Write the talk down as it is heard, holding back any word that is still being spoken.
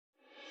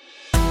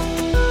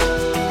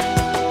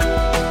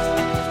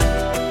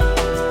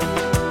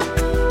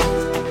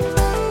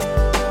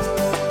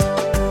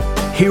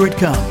Here it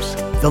comes,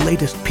 the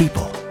latest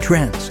people,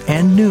 trends,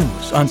 and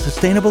news on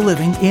sustainable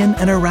living in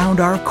and around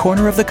our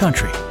corner of the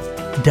country.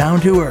 Down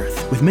to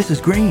Earth with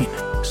Mrs. Green.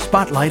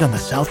 Spotlight on the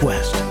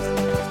Southwest.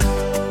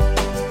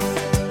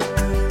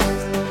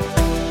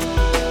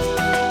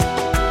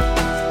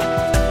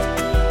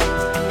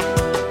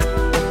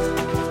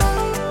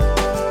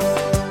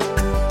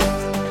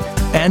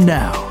 And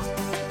now,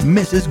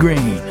 Mrs.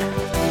 Green.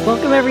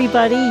 Welcome,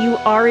 everybody. You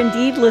are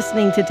indeed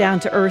listening to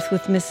Down to Earth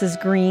with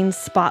Mrs. Green,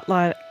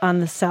 Spotlight on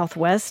the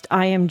Southwest.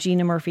 I am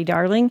Gina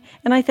Murphy-Darling,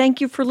 and I thank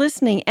you for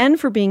listening and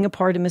for being a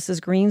part of Mrs.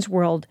 Green's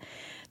world.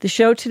 The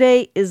show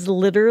today is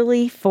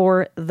literally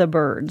for the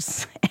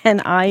birds,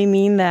 and I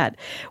mean that.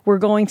 We're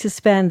going to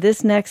spend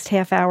this next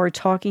half hour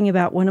talking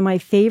about one of my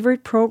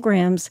favorite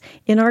programs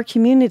in our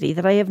community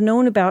that I have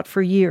known about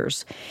for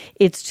years.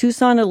 It's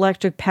Tucson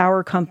Electric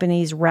Power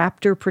Company's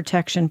Raptor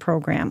Protection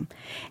Program.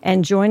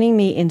 And joining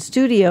me in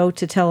studio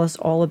to tell us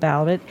all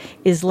about it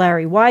is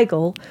Larry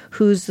Weigel,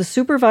 who's the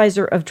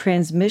Supervisor of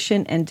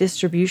Transmission and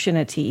Distribution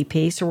at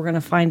TEP. So we're going to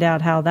find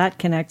out how that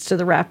connects to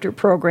the Raptor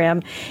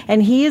program.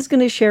 And he is going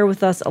to share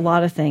with us a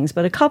lot of things,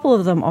 but a couple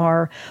of them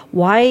are,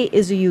 why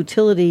is a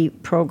utility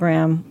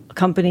program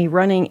company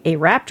running a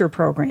Raptor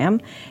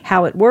program,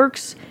 how it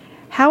works,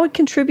 how it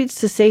contributes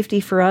to safety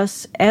for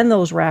us and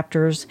those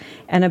Raptors,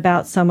 and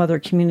about some other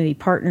community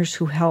partners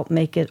who help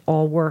make it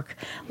all work.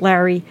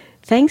 Larry,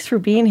 thanks for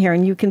being here,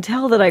 and you can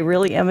tell that I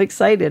really am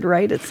excited,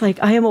 right? It's like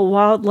I am a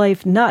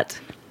wildlife nut.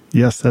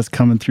 Yes, that's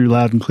coming through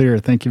loud and clear.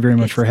 Thank you very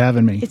much for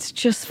having me. It's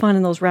just fun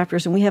in those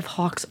Raptors, and we have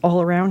hawks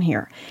all around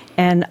here.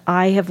 And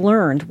I have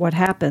learned what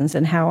happens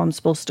and how I'm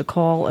supposed to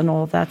call and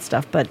all of that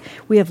stuff. But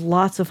we have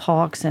lots of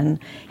hawks and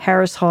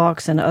Harris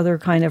hawks and other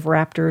kind of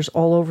Raptors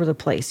all over the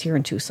place here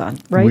in Tucson,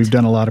 right? We've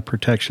done a lot of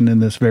protection in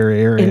this very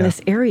area. In this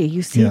area,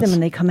 you see them,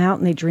 and they come out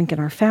and they drink in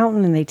our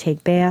fountain and they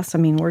take baths. I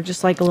mean, we're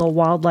just like a little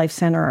wildlife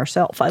center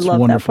ourselves. I love that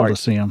part. It's wonderful to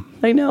see them.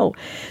 I know.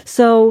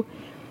 So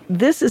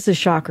this is a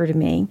shocker to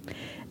me.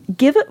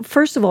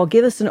 First of all,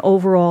 give us an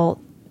overall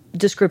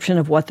description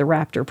of what the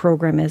Raptor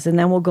program is, and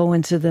then we'll go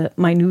into the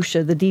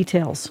minutia, the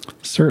details.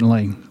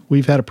 Certainly.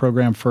 We've had a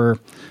program for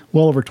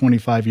well over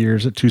 25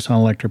 years at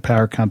Tucson Electric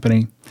Power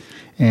Company.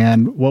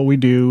 And what we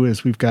do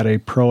is we've got a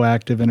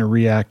proactive and a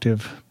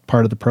reactive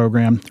part of the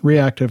program.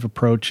 Reactive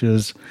approach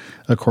is,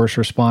 of course,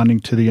 responding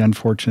to the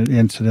unfortunate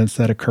incidents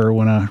that occur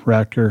when a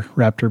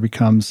Raptor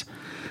becomes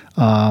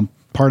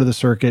part of the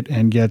circuit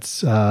and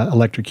gets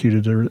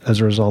electrocuted as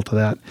a result of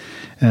that.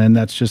 And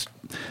that's just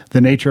the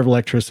nature of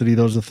electricity.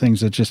 Those are things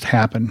that just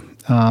happen.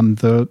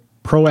 The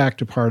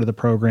proactive part of the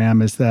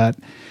program is that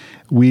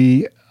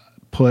we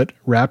put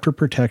Raptor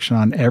protection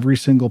on every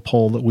single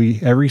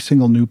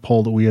new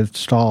pole that we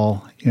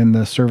install in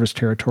the service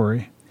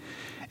territory.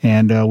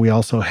 And we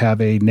also have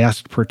a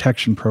nest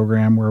protection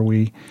program where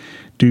we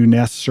do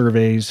nest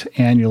surveys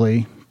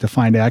annually to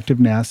find active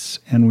nests,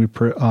 and we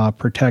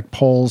protect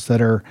poles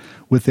that are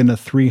within a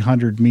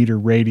 300-meter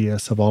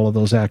radius of all of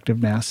those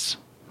active nests.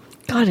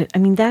 Got it. I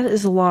mean, that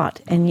is a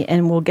lot,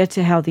 and we'll get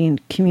to how the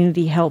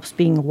community helps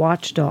being a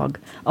watchdog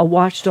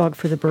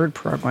for the bird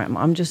program.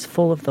 I'm just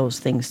full of those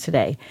things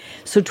today.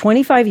 So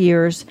 25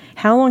 years,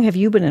 how long have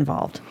you been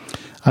involved?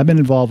 I've been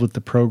involved with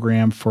the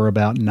program for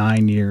about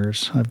 9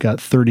 years. I've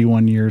got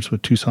 31 years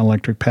with Tucson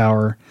Electric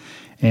Power,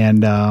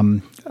 and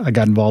I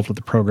got involved with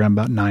the program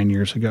about 9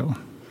 years ago.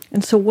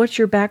 And so what's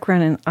your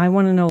background? And I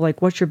want to know,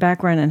 what's your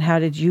background and how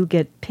did you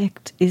get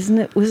picked? Was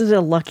it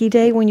a lucky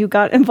day when you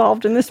got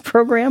involved in this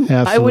program?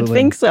 Absolutely. I would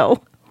think so.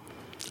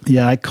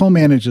 Yeah, I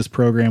co-manage this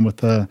program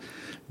with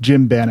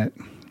Jim Bennett,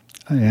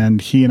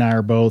 and he and I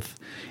are both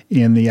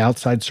in the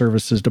outside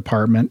services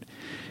department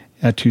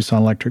at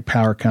Tucson Electric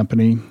Power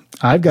Company.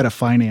 I've got a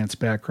finance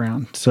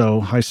background,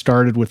 so I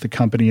started with the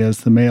company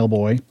as the mail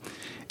boy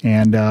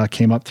and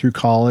came up through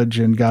college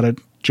and got a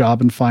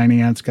job in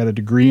finance, got a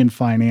degree in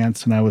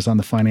finance, and I was on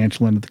the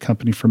financial end of the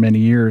company for many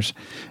years.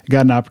 I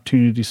got an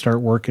opportunity to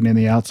start working in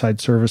the outside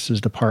services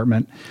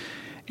department.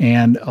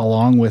 And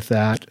along with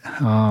that,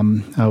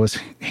 I was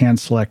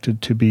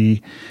hand-selected to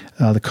be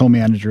the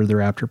co-manager of the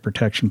Raptor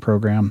Protection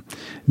Program.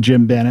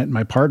 Jim Bennett,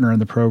 my partner in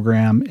the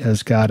program,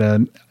 has got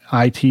an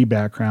IT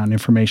background,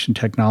 information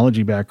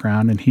technology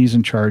background, and he's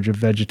in charge of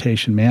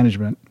vegetation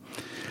management.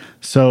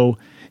 So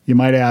you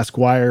might ask,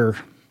 why are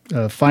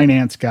a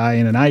finance guy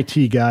and an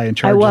IT guy in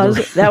charge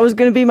That was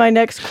going to be my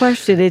next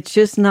question. It's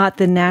just not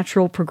the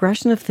natural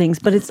progression of things,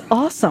 but it's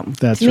awesome.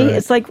 That's to me,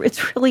 right.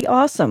 it's really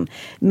awesome.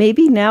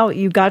 Maybe now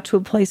you got to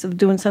a place of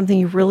doing something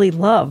you really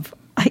love.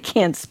 I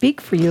can't speak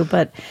for you,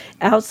 but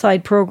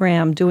outside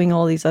program doing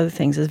all these other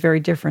things is very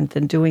different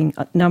than doing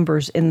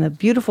numbers in the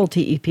beautiful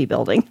TEP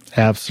building.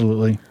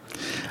 Absolutely.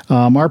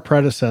 Our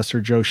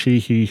predecessor, Joe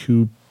Sheehy,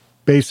 who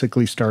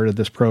basically started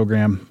this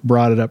program,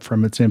 brought it up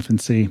from its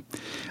infancy,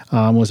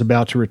 was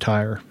about to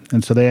retire.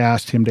 And so they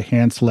asked him to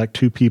hand select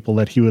 2 people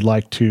that he would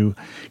like to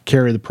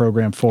carry the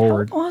program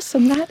forward. How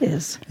awesome that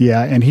is.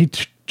 Yeah, and he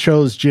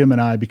chose Jim and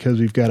I because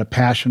we've got a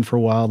passion for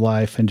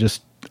wildlife and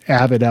just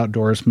avid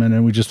outdoorsmen,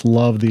 and we just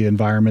love the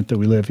environment that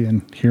we live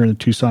in here in the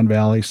Tucson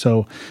Valley.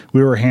 So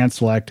we were hand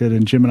selected,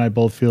 and Jim and I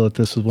both feel that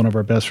this is one of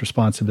our best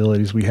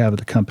responsibilities we have at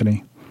the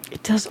company.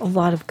 It does a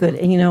lot of good.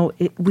 And,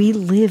 we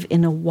live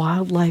in a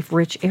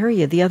wildlife-rich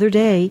area. The other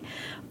day,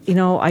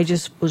 I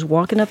just was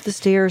walking up the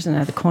stairs, and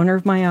at the corner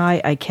of my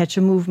eye, I catch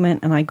a movement,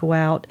 and I go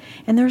out,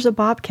 and there's a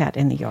bobcat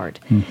in the yard.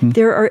 Mm-hmm.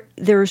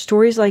 There are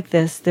stories like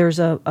this. There's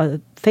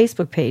a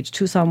Facebook page,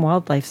 Tucson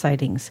Wildlife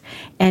Sightings,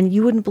 and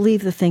you wouldn't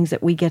believe the things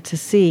that we get to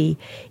see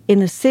in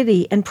the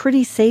city, and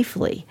pretty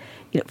safely.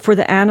 For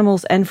the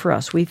animals and for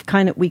us, we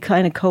kind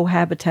of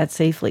cohabitat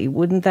safely.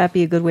 Wouldn't that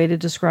be a good way to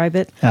describe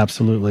it?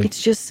 Absolutely.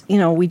 It's just,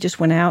 we just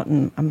went out,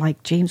 and I'm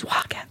like, James,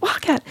 walk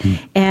at.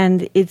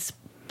 And it's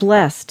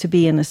blessed to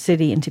be in a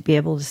city and to be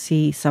able to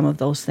see some of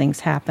those things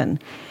happen.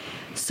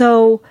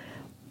 So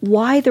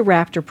why the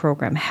Raptor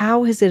program?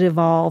 How has it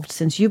evolved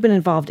since you've been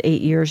involved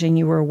 8 years and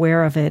you were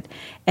aware of it?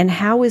 And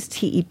how is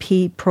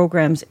TEP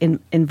programs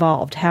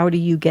involved? How do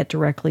you get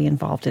directly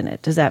involved in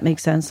it? Does that make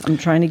sense? I'm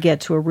trying to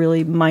get to a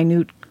really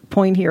minute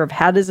point here of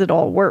how does it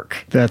all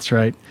work? That's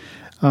right.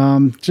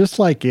 Just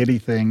like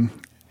anything,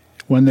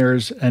 when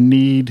there's a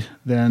need,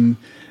 then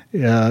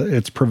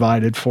it's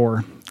provided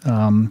for.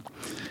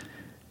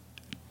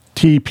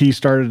 TEP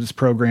started this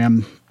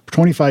program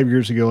 25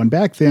 years ago, and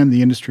back then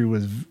the industry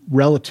was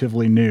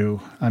relatively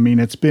new. I mean,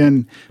 it's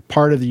been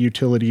part of the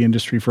utility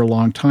industry for a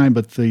long time,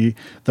 but the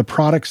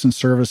products and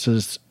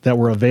services that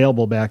were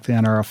available back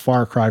then are a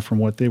far cry from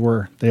what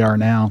they are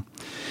now.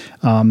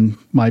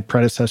 My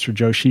predecessor,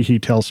 Joe Sheehy,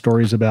 tells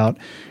stories about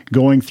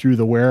going through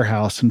the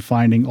warehouse and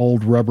finding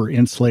old rubber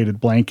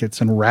insulated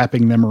blankets and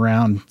wrapping them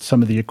around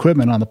some of the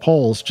equipment on the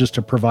poles just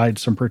to provide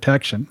some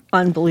protection.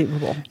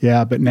 Unbelievable.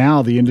 Yeah, but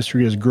now the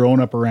industry has grown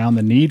up around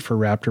the need for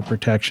Raptor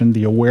protection.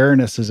 The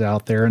awareness is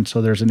out there, and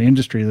so there's an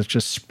industry that's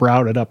just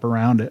sprouted up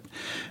around it.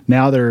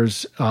 Now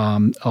there's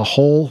a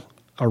whole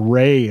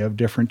array of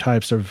different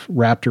types of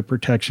Raptor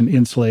protection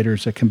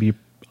insulators that can be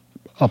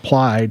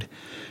applied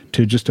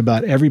to just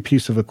about every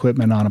piece of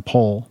equipment on a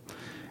pole.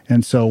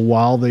 And so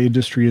while the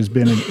industry has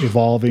been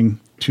evolving,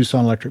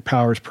 Tucson Electric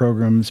Power's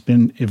program has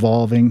been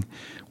evolving.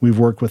 We've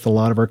worked with a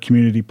lot of our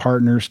community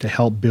partners to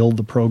help build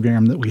the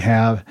program that we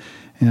have,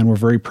 and we're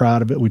very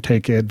proud of it. We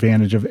take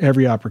advantage of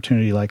every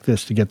opportunity like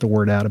this to get the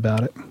word out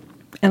about it.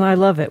 And I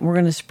love it. We're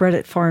going to spread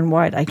it far and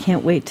wide. I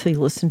can't wait till you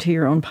listen to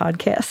your own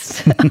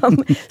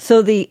podcast.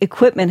 So the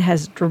equipment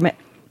has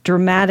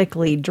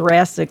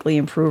drastically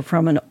improved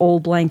from an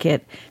old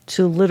blanket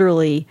to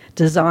literally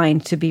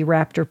designed to be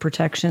Raptor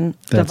protection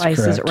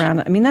devices around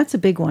it. I mean, that's a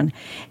big one.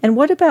 And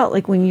what about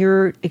like when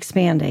you're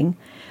expanding,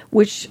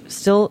 which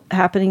still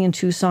happening in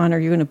Tucson, or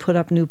you're going to put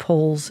up new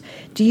poles,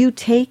 do you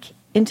take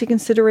into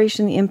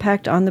consideration the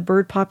impact on the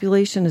bird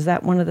population? Is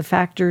that one of the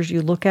factors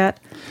you look at?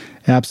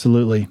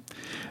 Absolutely.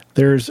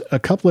 There's a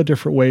couple of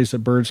different ways that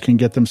birds can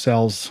get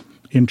themselves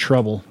in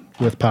trouble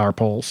with power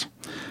poles.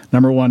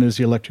 Number one is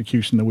the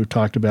electrocution that we've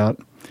talked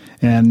about.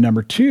 And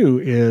number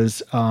two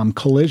is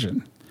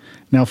collision.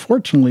 Now,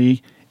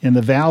 fortunately, in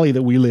the valley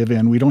that we live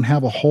in, we don't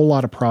have a whole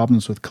lot of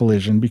problems with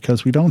collision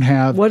because we don't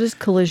have... What does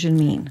collision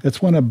mean?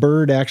 It's when a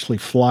bird actually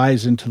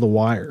flies into the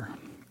wire.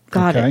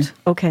 Got it.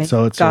 Okay.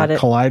 So it's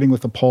colliding with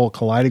the pole,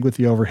 colliding with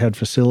the overhead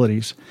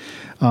facilities.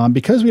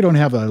 Because we don't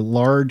have a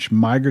large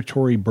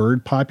migratory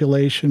bird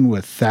population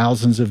with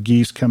thousands of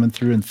geese coming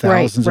through and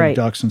thousands of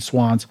ducks and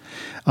swans,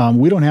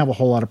 we don't have a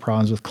whole lot of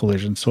problems with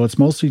collision. So it's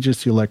mostly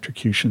just the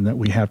electrocution that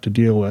we have to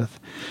deal with.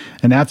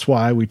 And that's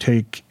why we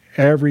take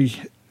every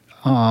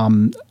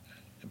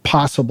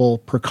possible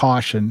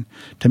precaution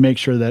to make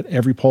sure that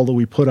every pole that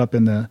we put up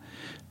in the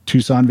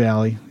Tucson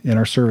Valley in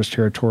our service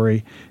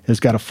territory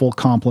has got a full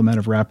complement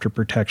of Raptor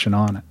protection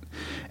on it.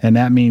 And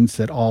that means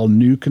that all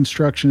new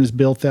construction is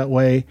built that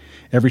way.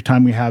 Every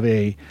time we have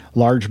a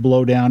large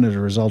blowdown as a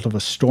result of a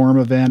storm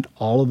event,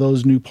 all of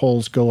those new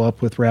poles go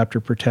up with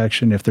Raptor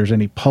protection. If there's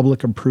any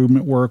public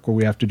improvement work where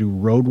we have to do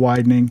road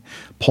widening,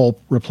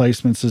 pole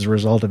replacements as a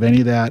result of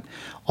any of that,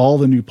 all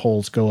the new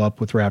poles go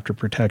up with Raptor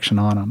protection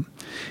on them.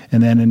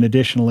 And then in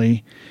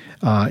addition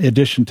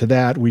to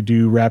that, we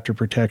do Raptor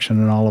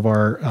protection on all of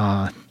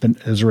our,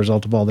 as a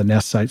result of all the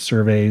nest site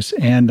surveys,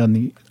 and on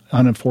the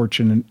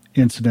unfortunate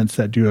incidents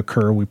that do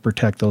occur, we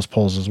protect those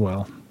poles as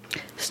well.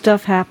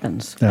 Stuff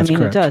happens. That's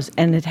correct. It does.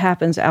 And it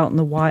happens out in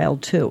the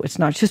wild, too. It's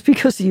not just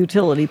because of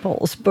utility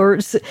poles.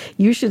 Birds,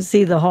 you should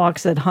see the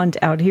hawks that hunt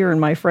out here in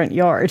my front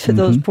yard. Mm-hmm.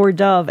 Those poor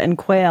dove and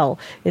quail.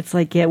 It's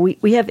like, yeah,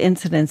 we have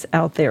incidents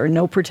out there,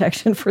 no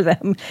protection for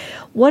them.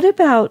 What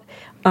about,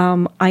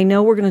 I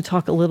know we're going to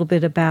talk a little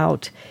bit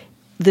about,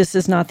 this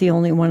is not the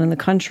only one in the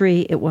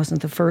country. It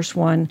wasn't the first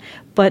one.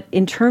 But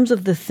in terms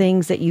of the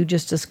things that you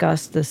just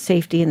discussed, the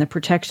safety and the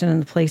protection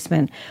and the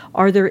placement,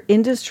 are there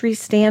industry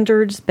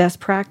standards,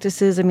 best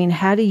practices? I mean,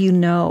 how do you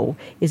know?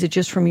 Is it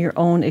just from your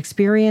own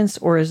experience,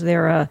 or is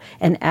there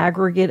an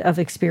aggregate of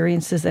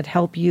experiences that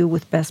help you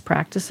with best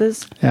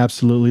practices?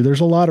 Absolutely.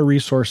 There's a lot of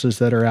resources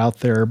that are out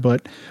there,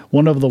 but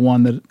one of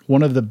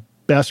the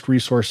best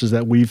resources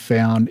that we've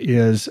found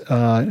is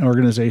an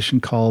organization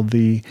called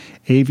the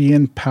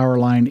Avian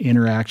Powerline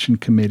Interaction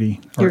Committee.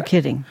 You're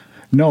kidding.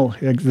 No,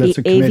 that's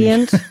a committee.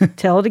 Avian,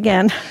 tell it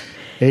again.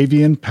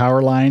 Avian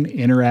Powerline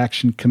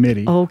Interaction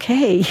Committee.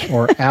 Okay.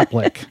 Or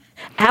APLIC.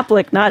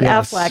 APLIC, not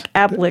Yes, AFLAC.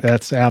 APLIC.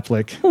 That's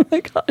APLIC. Oh my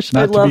gosh,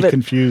 Not I love to be it.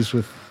 confused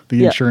with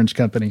the insurance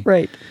company.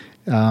 Right.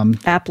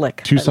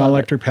 APLIC. Tucson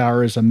Electric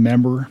Power is a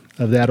member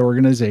of that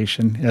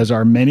organization, as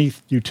are many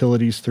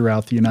utilities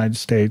throughout the United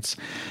States.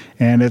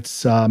 And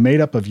it's made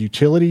up of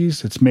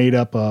utilities, it's made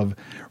up of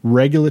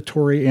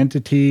regulatory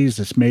entities,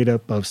 it's made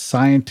up of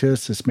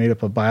scientists, it's made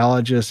up of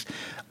biologists,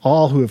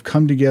 all who have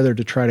come together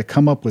to try to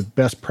come up with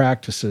best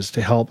practices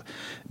to help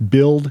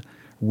build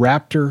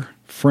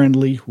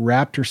raptor-friendly,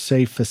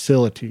 raptor-safe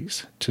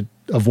facilities to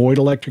avoid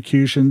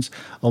electrocutions,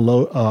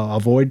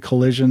 avoid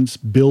collisions,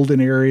 build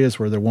in areas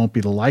where there won't be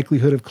the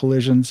likelihood of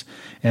collisions,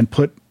 and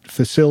put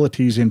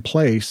facilities in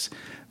place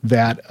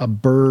that a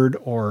bird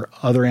or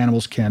other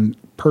animals can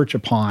perch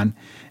upon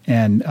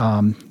and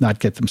not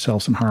get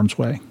themselves in harm's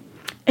way.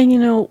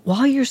 And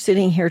while you're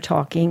sitting here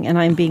talking and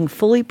I'm being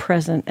fully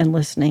present and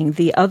listening,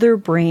 the other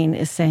brain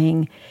is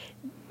saying,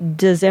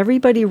 does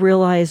everybody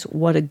realize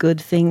what a good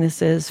thing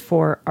this is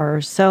for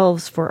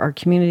ourselves, for our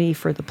community,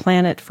 for the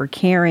planet, for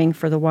caring,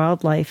 for the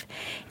wildlife?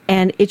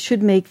 And it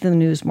should make the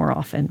news more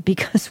often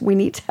because we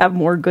need to have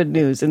more good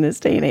news in this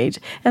day and age.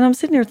 And I'm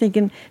sitting here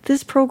thinking,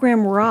 this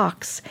program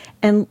rocks,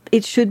 and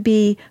it should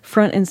be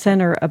front and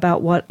center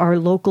about what our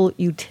local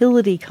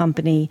utility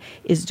company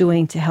is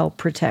doing to help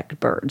protect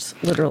birds,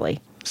 literally.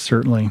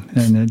 Certainly.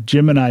 And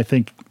Jim and I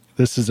think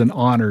this is an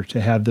honor to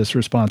have this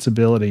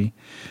responsibility.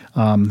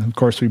 Of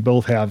course, we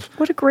both have.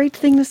 What a great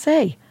thing to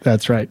say.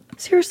 That's right.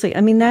 Seriously,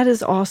 I mean, that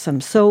is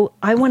awesome. So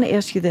I want to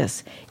ask you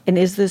this, and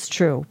is this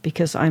true?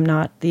 Because I'm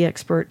not the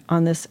expert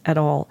on this at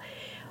all.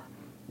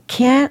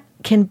 Can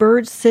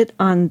birds sit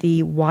on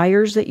the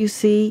wires that you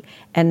see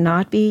and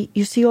not be,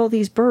 you see all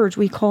these birds,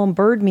 we call them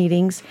bird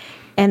meetings,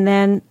 and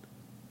then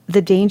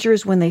the danger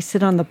is when they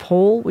sit on the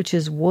pole, which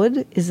is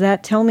wood?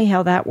 Tell me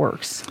how that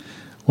works.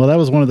 Well, that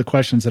was one of the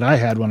questions that I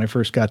had when I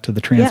first got to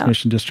the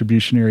transmission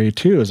distribution area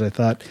too, is I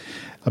thought,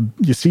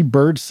 you see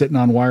birds sitting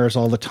on wires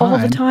all the time. All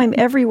the time,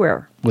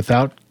 everywhere.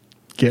 Without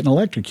getting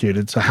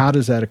electrocuted. So how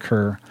does that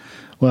occur?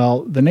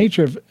 Well, the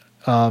nature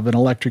of an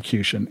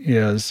electrocution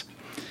is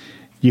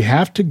you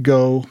have to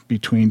go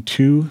between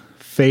two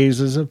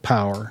phases of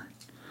power,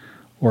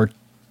 or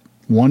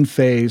one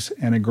phase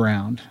and a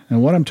ground.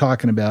 And what I'm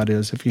talking about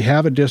is if you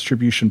have a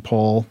distribution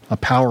pole, a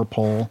power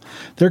pole,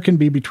 there can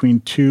be between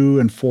 2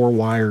 and 4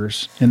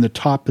 wires in the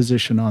top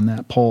position on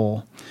that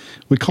pole.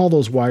 We call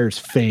those wires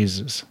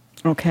phases.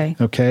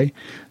 Okay.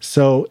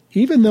 So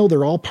even though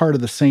they're all part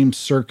of the same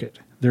circuit,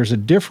 there's a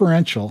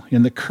differential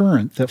in the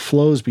current that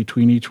flows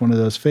between each one of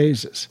those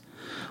phases,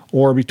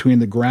 or between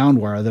the ground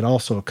wire that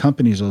also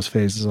accompanies those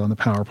phases on the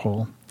power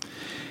pole.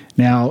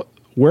 Now,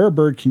 where a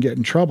bird can get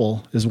in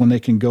trouble is when they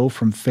can go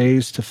from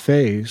phase to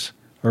phase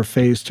or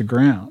phase to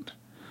ground.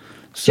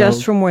 So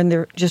just from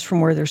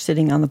where they're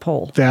sitting on the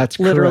pole. That's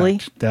literally.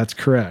 Correct. That's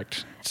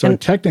correct. So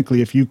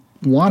technically, if you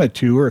wanted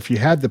to, or if you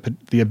had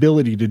the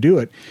ability to do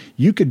it,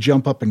 you could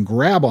jump up and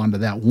grab onto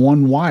that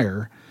one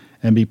wire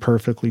and be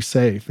perfectly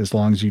safe, as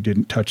long as you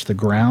didn't touch the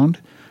ground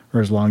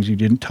or as long as you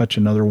didn't touch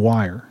another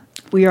wire.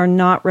 We are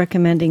not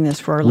recommending this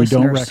for our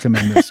listeners. We don't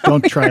recommend this.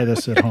 Don't try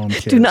this at home,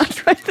 kids. Do not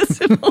try this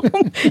at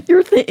home.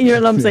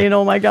 And I'm saying,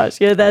 oh my gosh,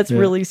 that's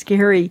really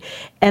scary.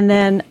 And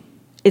then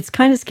it's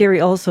kind of scary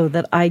also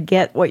that I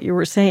get what you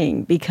were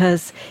saying,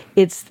 because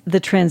it's the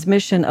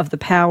transmission of the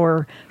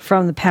power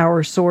from the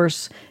power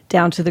source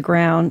down to the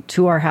ground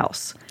to our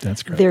house.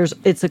 That's correct.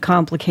 It's a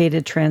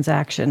complicated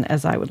transaction,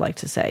 as I would like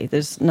to say.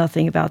 There's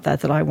nothing about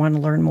that I want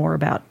to learn more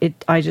about.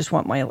 I just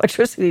want my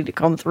electricity to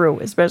come through,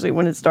 especially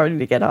when it's starting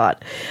to get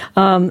hot.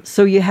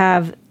 So you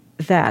have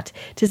that.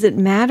 Does it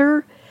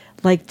matter?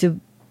 Like, do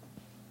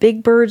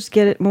big birds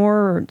get it more,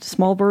 or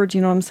small birds?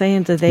 You know what I'm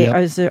saying?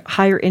 Is there a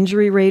higher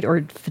injury rate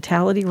or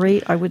fatality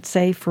rate, I would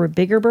say, for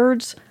bigger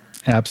birds?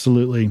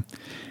 Absolutely.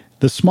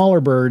 The smaller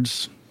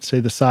birds, say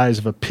the size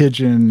of a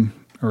pigeon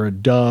or a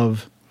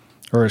dove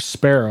or a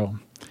sparrow,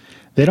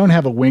 they don't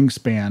have a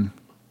wingspan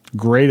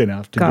great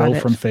enough to go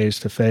from phase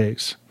to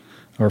phase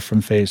or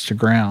from phase to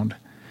ground.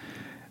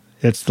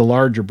 It's the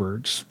larger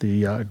birds,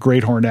 the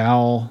great horned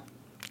owl,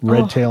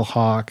 red-tailed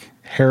hawk,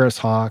 Harris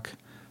hawk,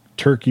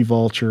 turkey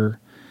vulture.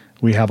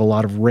 We have a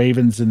lot of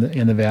ravens in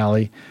the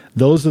valley.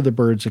 Those are the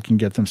birds that can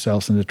get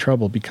themselves into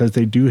trouble because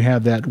they do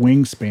have that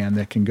wingspan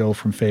that can go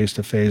from phase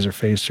to phase or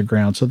phase to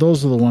ground. So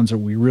those are the ones that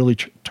we really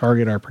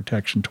target our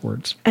protection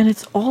towards. And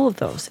it's all of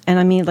those. And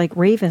I mean, like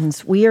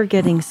ravens, we are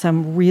getting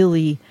some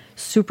really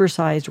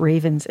supersized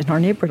ravens in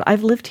our neighborhood.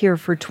 I've lived here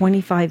for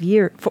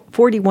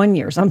 41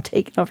 years. I'm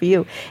taking off of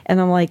you.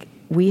 And I'm like,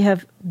 we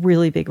have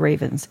really big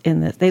ravens in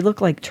this. They look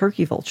like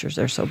turkey vultures.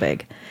 They're so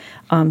big.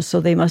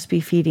 So they must be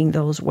feeding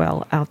those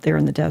well out there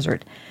in the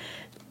desert.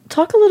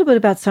 Talk a little bit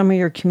about some of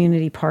your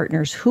community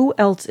partners. Who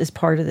else is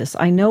part of this?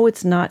 I know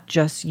it's not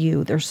just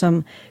you. There's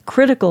some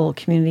critical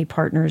community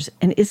partners.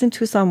 And isn't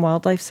Tucson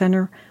Wildlife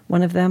Center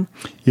one of them?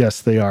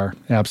 Yes, they are.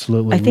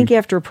 Absolutely. I think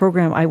after a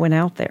program, I went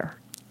out there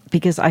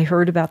because I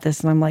heard about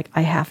this and I'm like,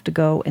 I have to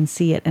go and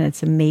see it. And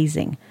it's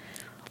amazing.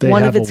 They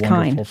one have of its a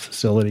wonderful kind.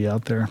 facility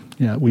out there.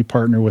 Yeah, we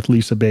partner with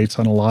Lisa Bates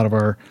on a lot of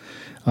our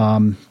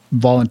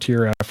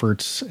volunteer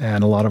efforts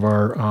and a lot of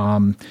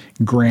our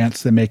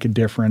grants that make a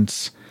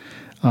difference.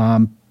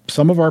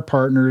 Some of our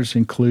partners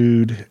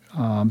include,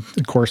 of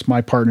course,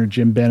 my partner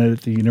Jim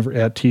Bennett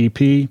at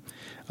TEP,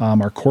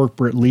 our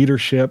corporate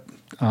leadership.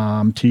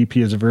 TEP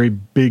is a very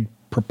big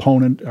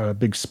proponent, a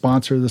big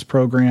sponsor of this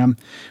program.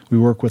 We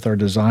work with our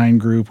design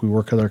group, we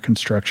work with our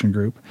construction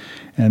group,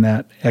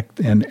 and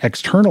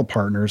external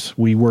partners.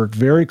 We work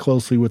very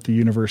closely with the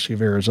University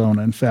of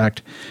Arizona. In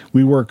fact,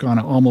 we work on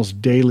an almost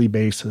daily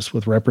basis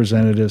with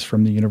representatives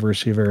from the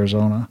University of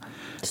Arizona.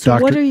 So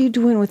what are you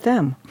doing with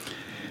them?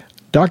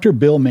 Dr.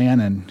 Bill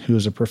Mannon, who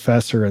is a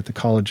professor at the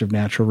College of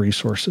Natural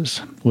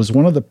Resources, was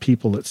one of the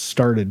people that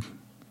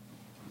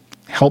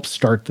helped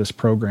start this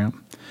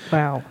program.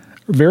 Wow.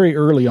 Very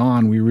early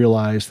on, we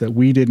realized that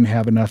we didn't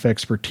have enough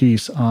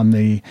expertise on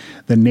the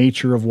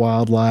nature of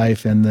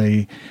wildlife and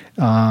the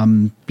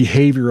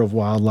behavior of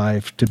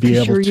wildlife to be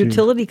able to... You're a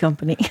utility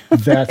company.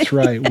 That's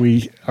right.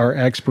 We are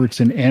experts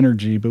in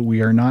energy, but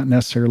we are not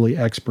necessarily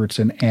experts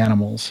in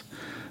animals.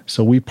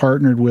 So we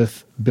partnered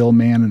with Bill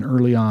Mannon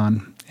early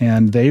on,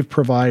 and they've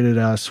provided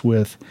us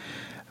with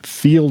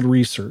field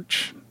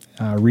research,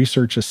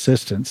 research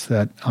assistants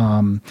that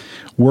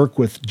work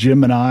with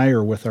Jim and I,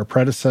 or with our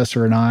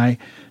predecessor and I,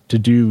 to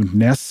do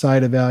nest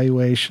site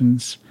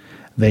evaluations.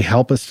 They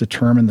help us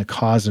determine the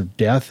cause of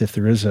death. If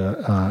there is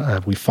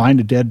we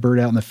find a dead bird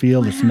out in the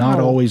field, It's not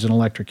always an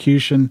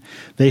electrocution.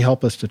 They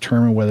help us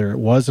determine whether it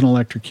was an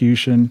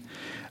electrocution.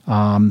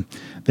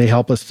 They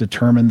help us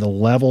determine the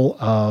level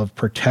of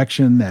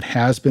protection that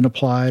has been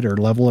applied or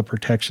level of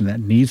protection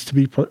that needs to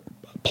be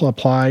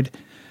applied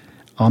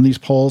on these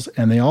poles.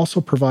 And they also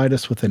provide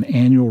us with an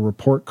annual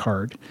report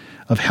card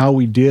of how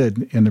we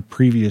did in the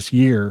previous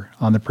year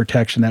on the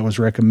protection that was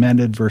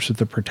recommended versus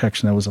the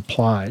protection that was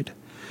applied.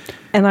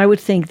 And I would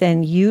think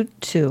then you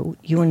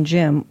and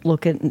Jim,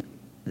 look at,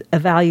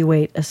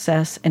 evaluate,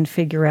 assess, and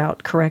figure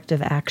out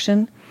corrective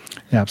action.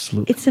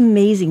 Absolutely. It's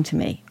amazing to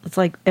me. It's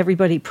like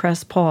everybody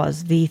press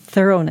pause, the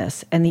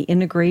thoroughness and the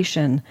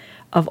integration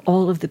of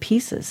all of the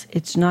pieces.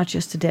 It's not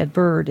just a dead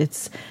bird.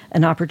 It's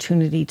an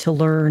opportunity to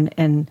learn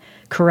and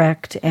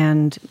correct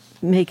and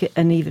make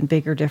an even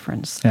bigger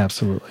difference.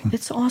 Absolutely.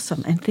 It's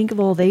awesome. And think of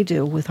all they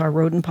do with our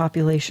rodent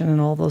population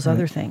and all those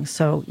other things.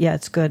 So, yeah,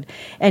 it's good.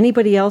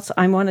 Anybody else?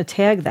 I want to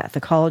tag that,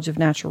 the College of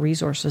Natural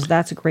Resources.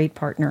 That's a great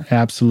partner.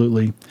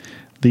 Absolutely.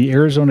 The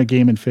Arizona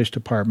Game and Fish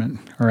Department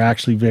are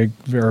actually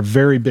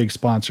very big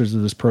sponsors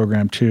of this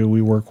program, too.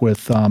 We work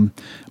with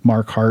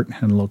Mark Hart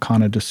and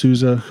Locana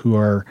D'Souza, who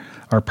are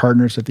our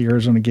partners at the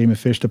Arizona Game and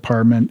Fish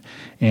Department,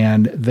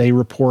 and they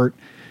report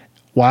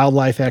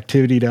wildlife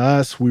activity to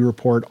us. We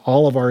report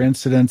all of our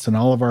incidents and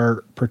all of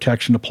our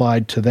protection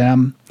applied to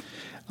them.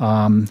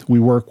 We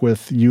work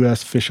with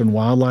U.S. Fish and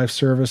Wildlife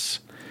Service,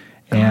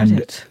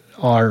 and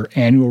our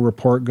annual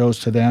report goes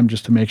to them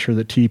just to make sure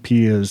that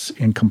TP is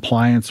in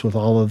compliance with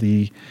all of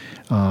the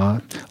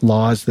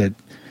laws that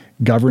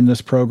govern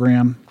this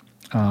program.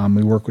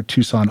 We work with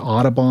Tucson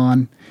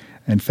Audubon.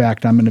 In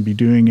fact, I'm going to be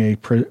doing a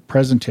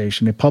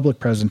public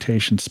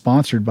presentation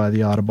sponsored by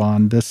the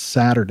Audubon this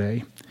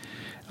Saturday.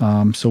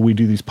 So we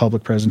do these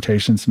public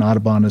presentations, and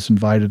Audubon has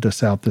invited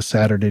us out this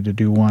Saturday to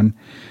do one.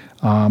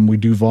 We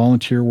do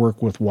volunteer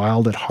work with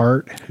Wild at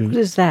Heart. What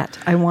is that?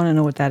 I want to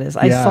know what that is.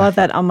 I saw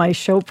that on my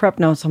show prep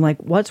notes. I'm like,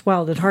 what's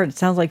Wild at Heart? It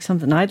sounds like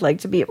something I'd like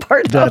to be a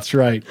part of. That's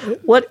right.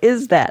 What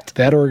is that?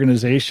 That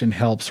organization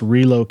helps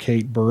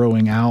relocate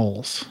burrowing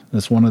owls.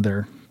 That's one of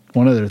their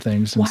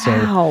things. And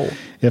wow. So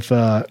if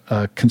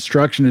a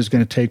construction is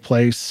going to take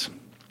place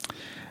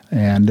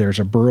and there's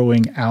a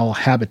burrowing owl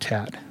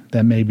habitat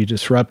that may be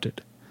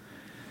disrupted,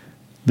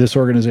 this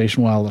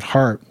organization, Wild at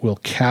Heart, will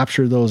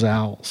capture those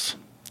owls,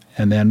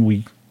 and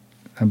then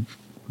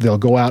they'll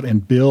go out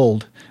and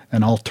build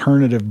an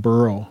alternative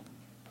burrow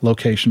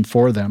location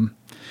for them,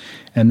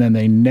 and then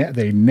they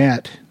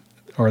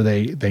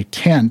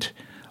tent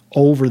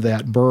over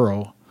that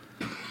burrow,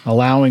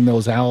 allowing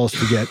those owls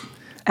to get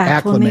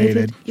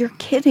acclimated. You're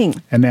kidding.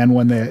 And then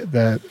when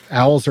the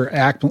owls are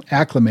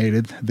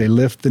acclimated, they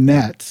lift the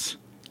nets,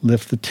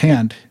 lift the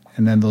tent,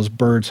 and then those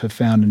birds have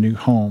found a new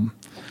home.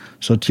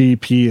 So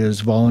TEP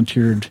has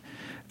volunteered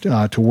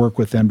to work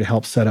with them to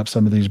help set up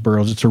some of these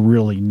burrows. It's a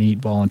really neat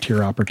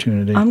volunteer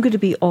opportunity. I'm going to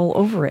be all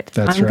over it.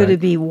 I'm going to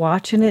be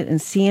watching it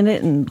and seeing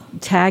it and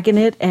tagging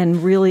it.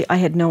 And really, I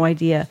had no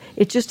idea.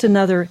 It's just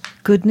another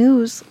good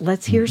news.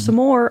 Let's hear some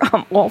more.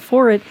 I'm all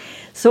for it.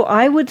 So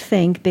I would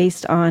think,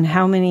 based on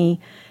how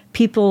many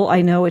people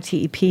I know at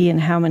TEP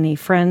and how many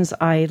friends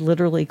I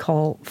literally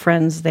call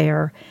friends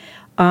there,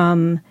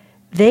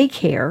 they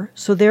care,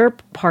 so they're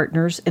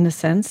partners in a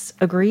sense.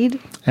 Agreed?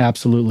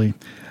 Absolutely.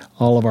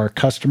 All of our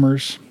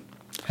customers,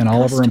 And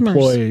all of our Customers.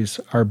 employees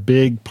are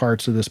big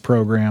parts of this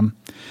program.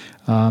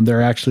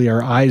 They're actually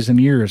our eyes and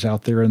ears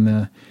out there in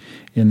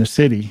the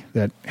city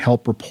that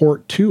help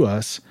report to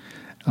us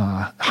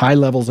high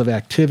levels of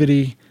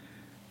activity.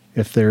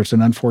 If there's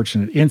an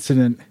unfortunate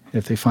incident,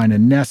 if they find a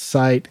nest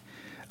site,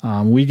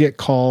 we get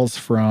calls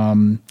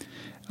from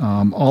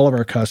all of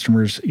our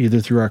customers, either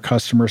through our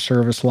customer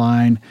service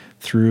line,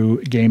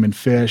 through Game and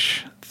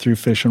Fish, through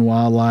Fish and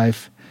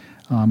Wildlife.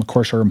 Of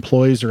course, our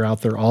employees are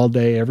out there all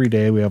day, every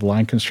day. We have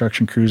line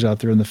construction crews out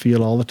there in the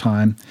field all the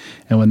time.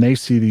 And when they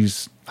see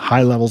these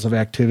high levels of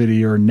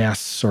activity or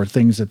nests or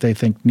things that they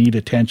think need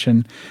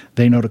attention,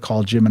 they know to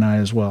call Jim and I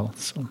as well.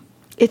 So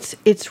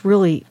It's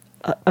really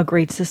a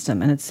great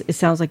system, and it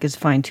sounds like it's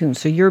fine-tuned.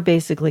 So you're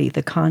basically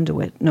the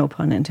conduit, no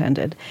pun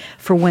intended,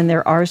 for when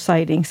there are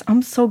sightings.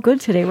 I'm so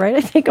good today, right?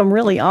 I think I'm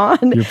really on.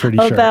 You're pretty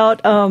sure.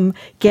 About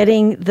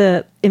getting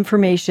the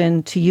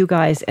information to you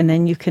guys, and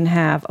then you can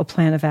have a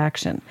plan of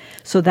action.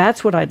 So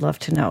that's what I'd love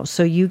to know.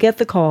 So you get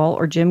the call,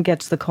 or Jim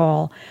gets the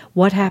call.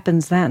 What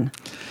happens then?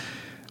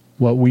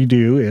 What we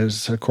do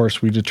is, of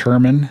course, we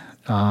determine,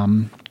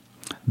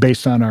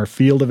 based on our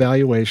field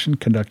evaluation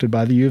conducted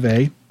by the U of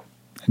A,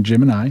 and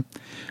Jim and I,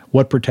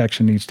 what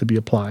protection needs to be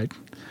applied.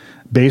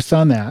 Based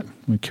on that,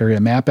 we carry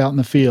a map out in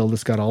the field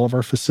that's got all of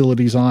our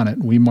facilities on it.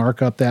 We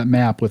mark up that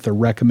map with a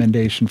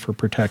recommendation for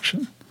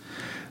protection.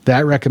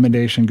 That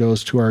recommendation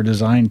goes to our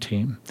design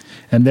team.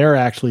 And they're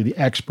actually the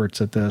experts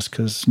at this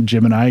because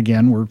Jim and I,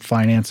 again, we're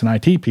finance and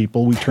IT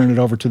people. We turn it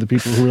over to the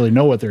people who really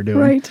know what they're doing.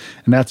 Right.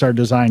 And that's our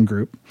design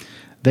group.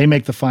 They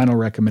make the final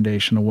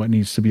recommendation of what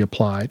needs to be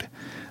applied.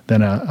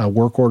 Then a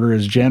work order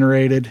is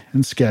generated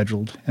and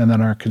scheduled, and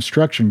then our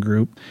construction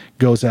group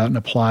goes out and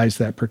applies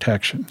that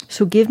protection.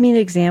 So give me an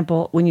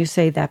example when you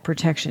say that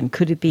protection.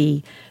 Could it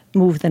be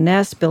move the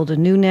nest, build a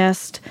new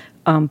nest,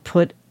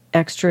 put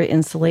extra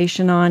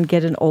insulation on,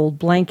 get an old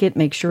blanket,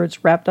 make sure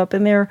it's wrapped up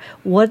in there?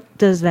 What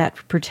does that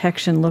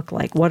protection look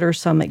like? What are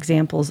some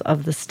examples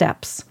of the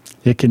steps?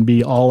 It can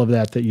be all of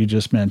that you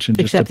just mentioned.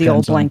 Except the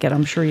old blanket.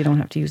 I'm sure you don't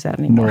have to use that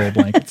anymore. No old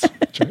blankets.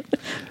 That's right.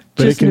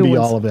 But Just it can new be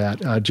ones. all of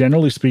that.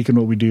 Generally speaking,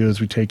 what we do is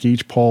we take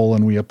each pole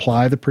and we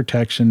apply the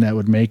protection that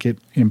would make it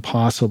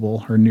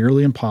impossible or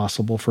nearly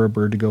impossible for a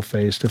bird to go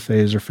phase to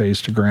phase or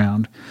phase to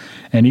ground.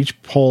 And each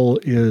pole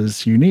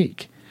is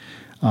unique.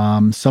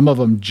 Some of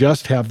them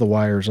just have the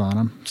wires on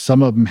them.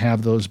 Some of them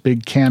have those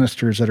big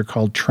canisters that are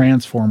called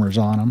transformers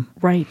on them.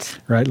 Right.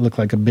 Right? Look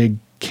like a big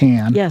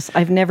can. Yes,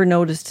 I've never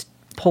noticed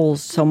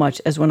poles so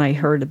much as when I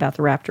heard about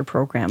the Raptor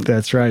program.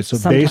 That's right. So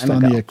some based time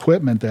on ago. the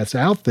equipment that's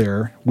out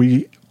there,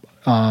 we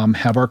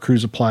have our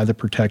crews apply the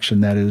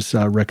protection that is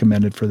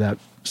recommended for that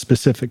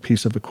specific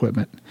piece of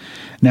equipment.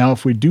 Now,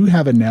 if we do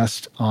have a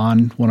nest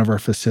on one of our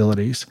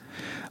facilities,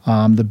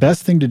 the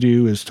best thing to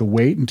do is to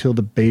wait until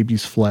the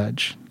babies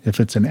fledge. If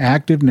it's an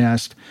active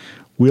nest,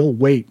 we'll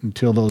wait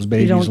until those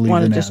babies don't leave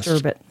want the to nest.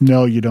 disturb it.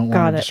 No, you don't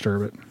Got want to it.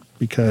 disturb it.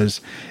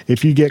 Because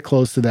if you get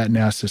close to that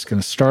nest, it's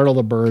going to startle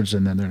the birds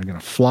and then they're going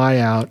to fly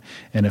out.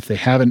 And if they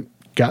haven't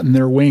gotten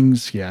their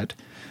wings yet,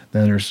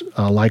 then there's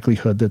a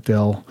likelihood that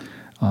they'll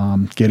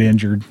get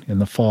injured in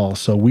the fall.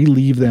 So we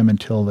leave them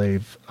until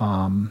they've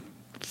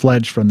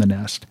fledged from the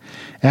nest.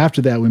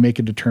 After that, we make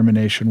a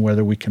determination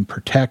whether we can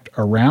protect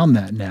around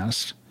that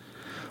nest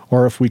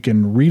or if we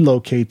can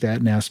relocate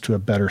that nest to a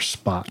better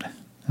spot.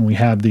 And we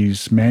have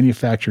these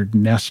manufactured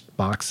nest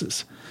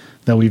boxes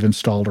that we've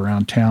installed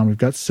around town. We've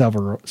got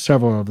several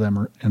of them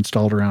are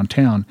installed around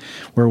town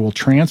where we'll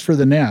transfer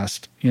the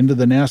nest into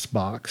the nest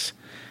box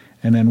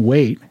and then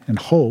wait and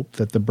hope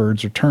that the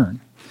birds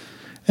return.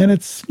 And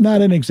it's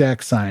not an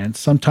exact science.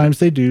 Sometimes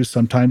they do,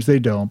 sometimes they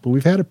don't, but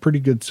we've had a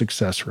pretty good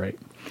success rate.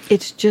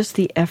 It's just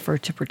the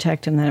effort to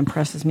protect them that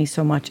impresses me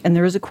so much. And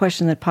there is a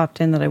question that popped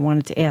in that I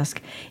wanted to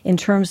ask. In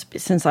terms,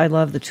 since I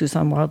love the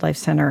Tucson Wildlife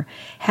Center,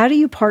 how do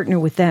you partner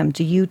with them?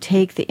 Do you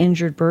take the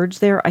injured birds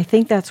there? I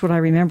think that's what I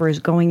remember is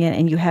going in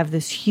and you have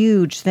this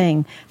huge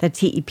thing that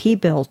TEP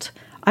built.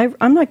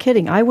 I'm not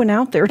kidding. I went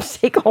out there to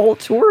take a whole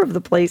tour of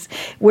the place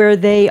where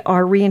they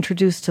are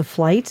reintroduced to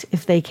flight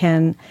if they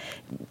can,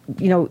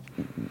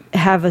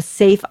 have a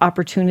safe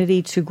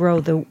opportunity to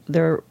grow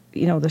their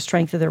the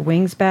strength of their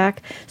wings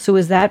back. So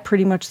is that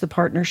pretty much the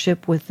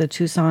partnership with the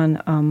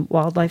Tucson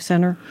Wildlife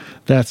Center?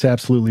 That's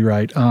absolutely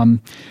right.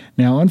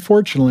 Now,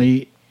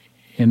 unfortunately,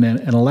 in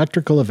an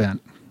electrical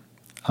event,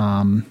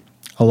 a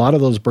lot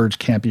of those birds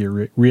can't be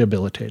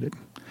rehabilitated.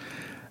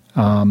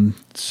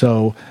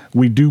 So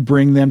we do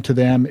bring them to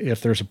them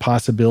if there's a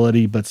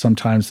possibility, but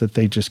sometimes that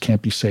they just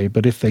can't be saved.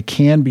 But if they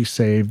can be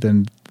saved,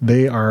 then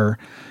they are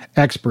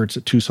experts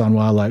at Tucson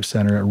Wildlife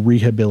Center at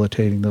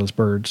rehabilitating those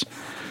birds.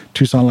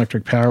 Tucson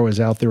Electric Power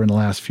was out there in the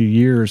last few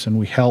years, and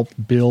we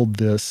helped build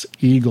this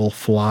eagle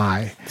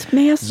fly It's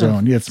massive.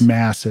 zone. It's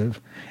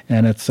massive,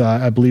 and it's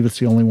I believe it's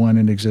the only one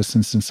in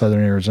existence in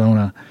southern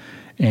Arizona.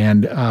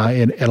 And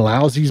it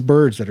allows these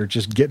birds that are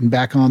just getting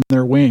back on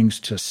their wings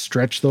to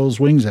stretch those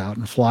wings out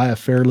and fly a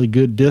fairly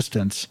good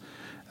distance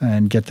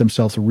and get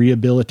themselves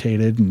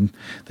rehabilitated. And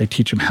they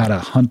teach them how to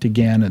hunt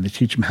again, and they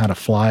teach them how to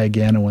fly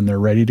again. And when they're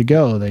ready to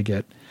go, they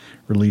get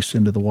released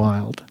into the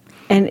wild.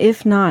 And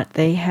if not,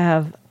 they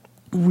have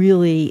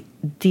really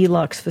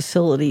deluxe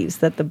facilities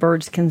that the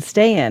birds can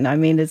stay in. I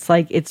mean,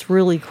 it's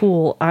really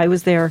cool. I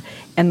was there,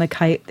 and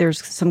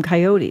there's some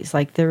coyotes,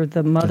 like they're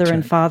the mother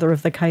and father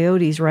of the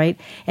coyotes, right?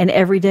 And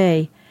every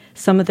day,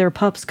 some of their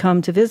pups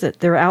come to visit.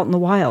 They're out in the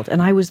wild.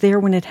 And I was there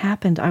when it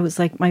happened. I was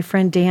like, my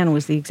friend Dan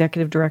was the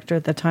executive director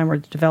at the time, or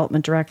the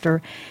development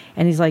director.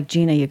 And he's like,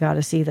 Gina, you got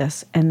to see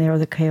this. And there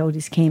the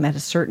coyotes came at a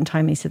certain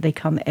time. He said they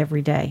come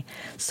every day.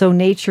 So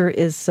nature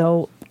is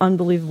so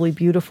unbelievably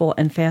beautiful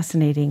and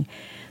fascinating.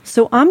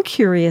 So I'm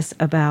curious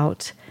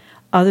about,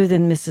 other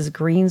than Mrs.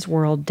 Green's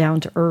World, Down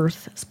to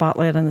Earth,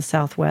 Spotlight on the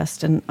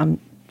Southwest, and I'm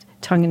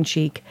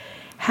tongue-in-cheek,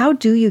 how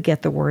do you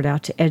get the word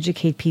out to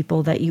educate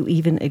people that you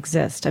even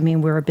exist? I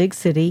mean, we're a big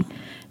city.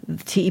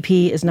 TEP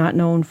is not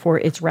known for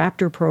its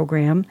Raptor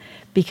program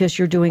because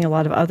you're doing a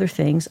lot of other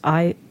things.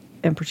 I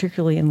am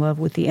particularly in love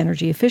with the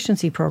energy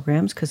efficiency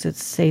programs because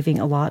it's saving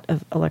a lot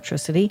of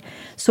electricity.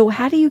 So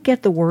how do you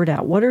get the word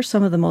out? What are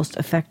some of the most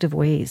effective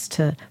ways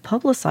to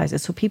publicize it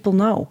so people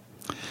know?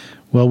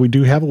 Well, we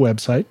do have a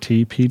website,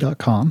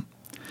 tep.com,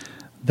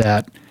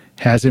 that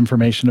has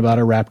information about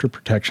our Raptor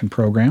protection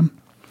program.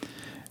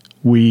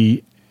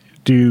 We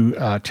do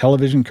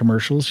television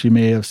commercials. You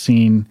may have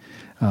seen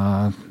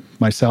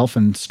myself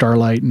and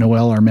Starlight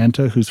Noel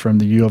Armenta, who's from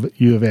the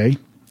U of A,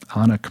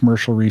 on a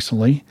commercial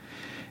recently.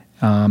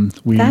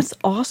 That's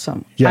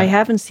awesome. Yeah. I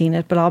haven't seen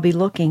it, but I'll be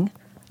looking.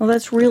 Well,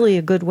 that's really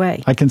a good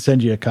way. I can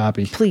send you a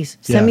copy. Please,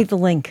 send me the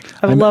link.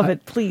 I would love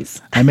it,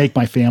 please. I make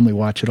my family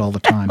watch it all the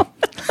time.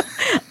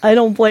 I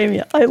don't blame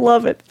you. I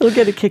love it. They'll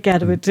get a kick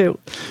out of it, too.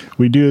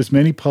 We do as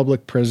many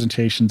public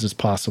presentations as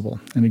possible.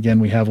 And again,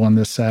 we have one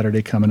this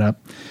Saturday coming up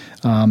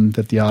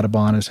that the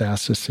Audubon has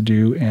asked us to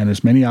do, and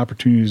as many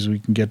opportunities as we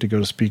can get to go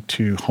to speak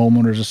to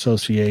homeowners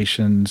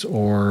associations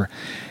or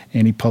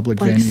any public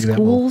like venue.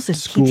 Schools and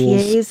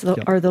PTAs,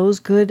 yep. Are those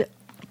good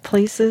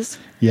places?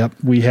 Yep.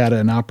 We had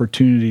an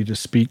opportunity to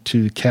speak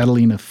to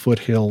Catalina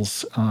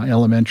Foothills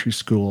Elementary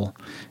School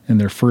in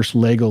their first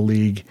Lego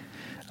League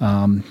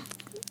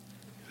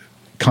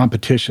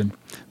competition.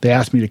 They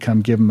asked me to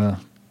come give them a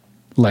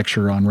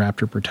lecture on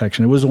raptor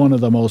protection. It was one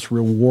of the most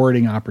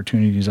rewarding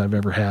opportunities I've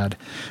ever had.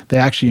 They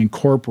actually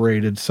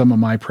incorporated some of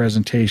my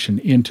presentation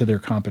into their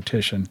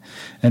competition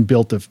and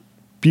built a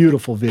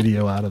beautiful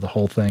video out of the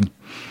whole thing.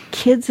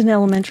 Kids in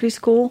elementary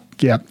school?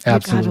 Yeah,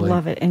 absolutely. You gotta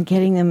love it. And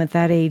getting them at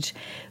that age.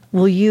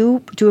 Will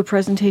you do a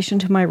presentation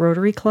to my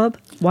Rotary Club?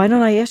 Why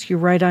don't I ask you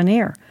right on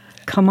air?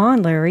 Come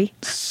on, Larry.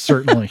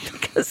 Certainly.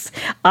 Because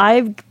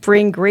I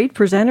bring great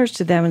presenters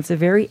to them. It's a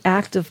very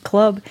active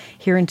club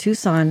here in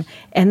Tucson,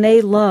 and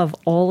they love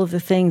all of the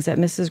things that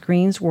Mrs.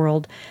 Green's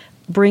World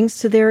brings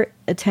to their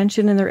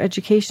attention and their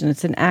education.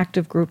 It's an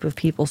active group of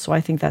people, so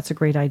I think that's a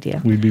great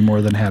idea. We'd be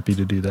more than happy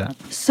to do that.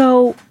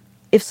 So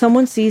if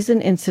someone sees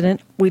an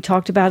incident, we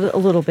talked about it a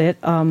little bit,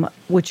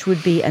 which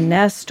would be a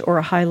nest or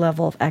a high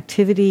level of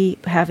activity,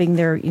 having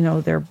their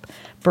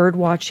bird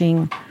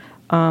watching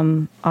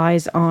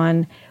eyes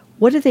on.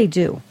 What do they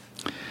do?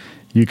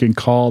 You can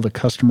call the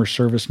customer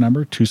service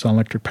number, Tucson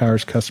Electric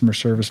Power's customer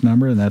service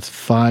number, and that's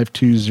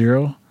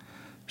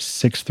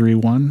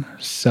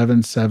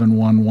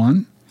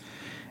 520-631-7711,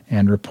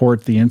 and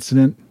report the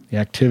incident, the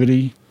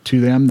activity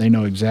to them. They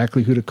know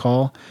exactly who to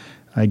call.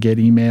 I get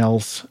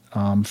emails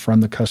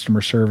from the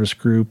customer service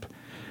group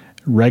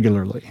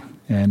regularly,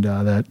 and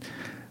that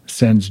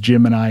sends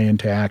Jim and I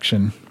into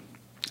action.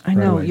 I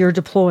know, you're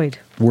deployed.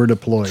 We're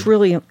deployed.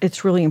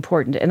 It's really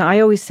important. And I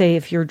always say,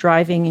 if you're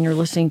driving and you're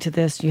listening to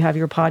this, you have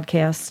your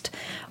podcast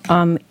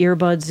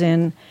earbuds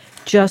in,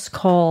 just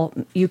call.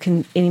 You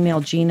can email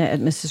Gina at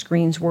Mrs.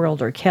 Green's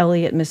World or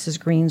Kelly at Mrs.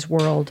 Green's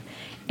World,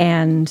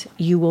 and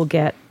you will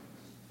get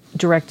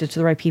directed to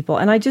the right people.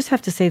 And I just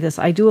have to say this.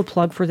 I do a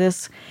plug for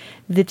this.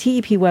 The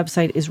TEP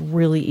website is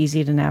really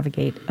easy to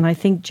navigate. And I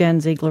think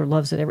Jen Ziegler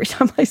loves it every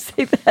time I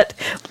say that.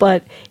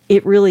 But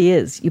it really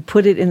is. You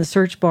put it in the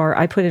search bar.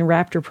 I put in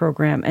Raptor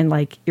program, and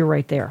you're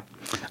right there.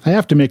 I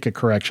have to make a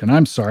correction.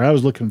 I'm sorry. I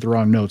was looking at the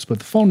wrong notes. But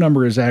the phone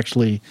number is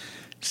actually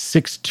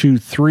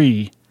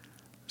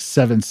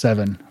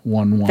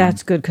 623-7711.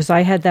 That's good, because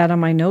I had that on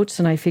my notes,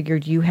 and I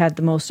figured you had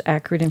the most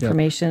accurate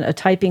information. Yep. A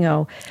typing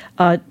O.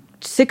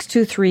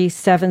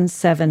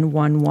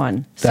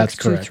 623-7711. That's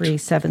correct.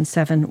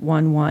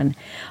 623-7711.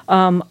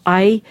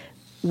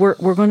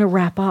 We're going to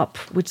wrap up,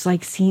 which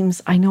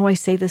seems, I know I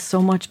say this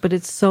so much, but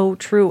it's so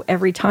true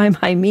every time.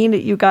 I mean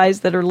it, you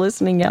guys that are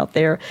listening out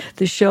there.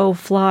 The show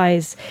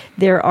flies.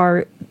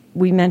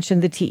 We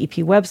mentioned the TEP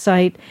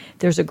website.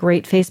 There's a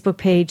great Facebook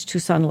page,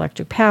 Tucson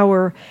Electric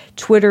Power.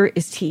 Twitter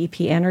is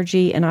TEP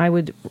Energy, and I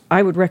would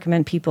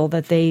recommend people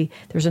that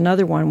there's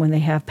another one when they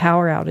have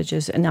power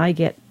outages, and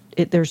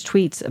there's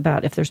tweets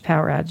about if there's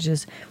power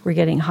outages. We're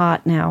getting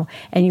hot now.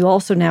 And you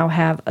also now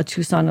have a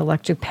Tucson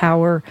Electric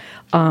Power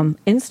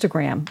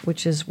Instagram,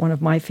 which is one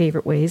of my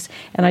favorite ways.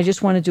 And I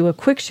just want to do a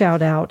quick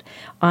shout out.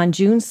 On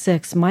June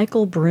 6th,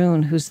 Michael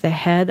Brune, who's the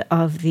head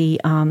of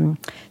the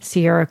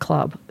Sierra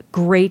Club,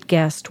 Great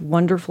guest,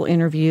 wonderful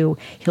interview.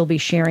 He'll be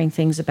sharing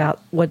things about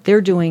what they're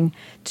doing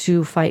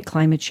to fight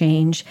climate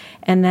change.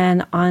 And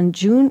then on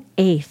June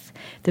 8th,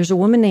 there's a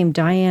woman named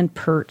Diane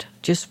Pert.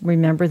 Just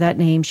remember that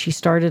name. She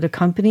started a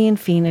company in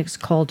Phoenix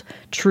called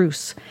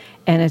Truce,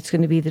 and it's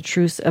going to be the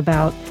Truce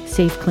about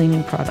safe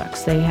cleaning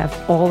products. They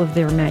have all of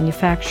their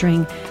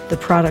manufacturing. The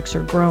products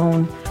are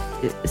grown,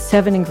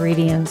 7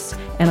 ingredients,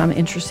 and I'm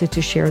interested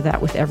to share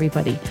that with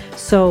everybody.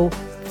 So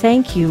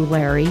thank you,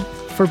 Larry,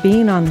 for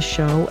being on the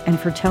show and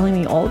for telling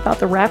me all about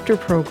the Raptor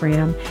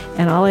program.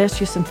 And I'll ask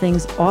you some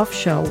things off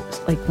show,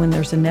 like when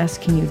there's a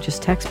nest, can you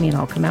just text me and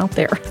I'll come out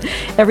there.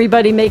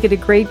 Everybody make it a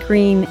great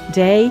green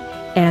day.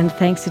 And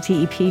thanks to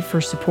TEP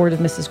for support of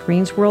Mrs.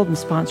 Green's World and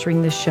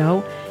sponsoring this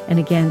show. And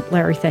again,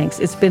 Larry, thanks.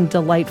 It's been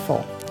delightful.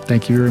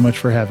 Thank you very much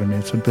for having me.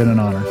 It's been an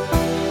honor.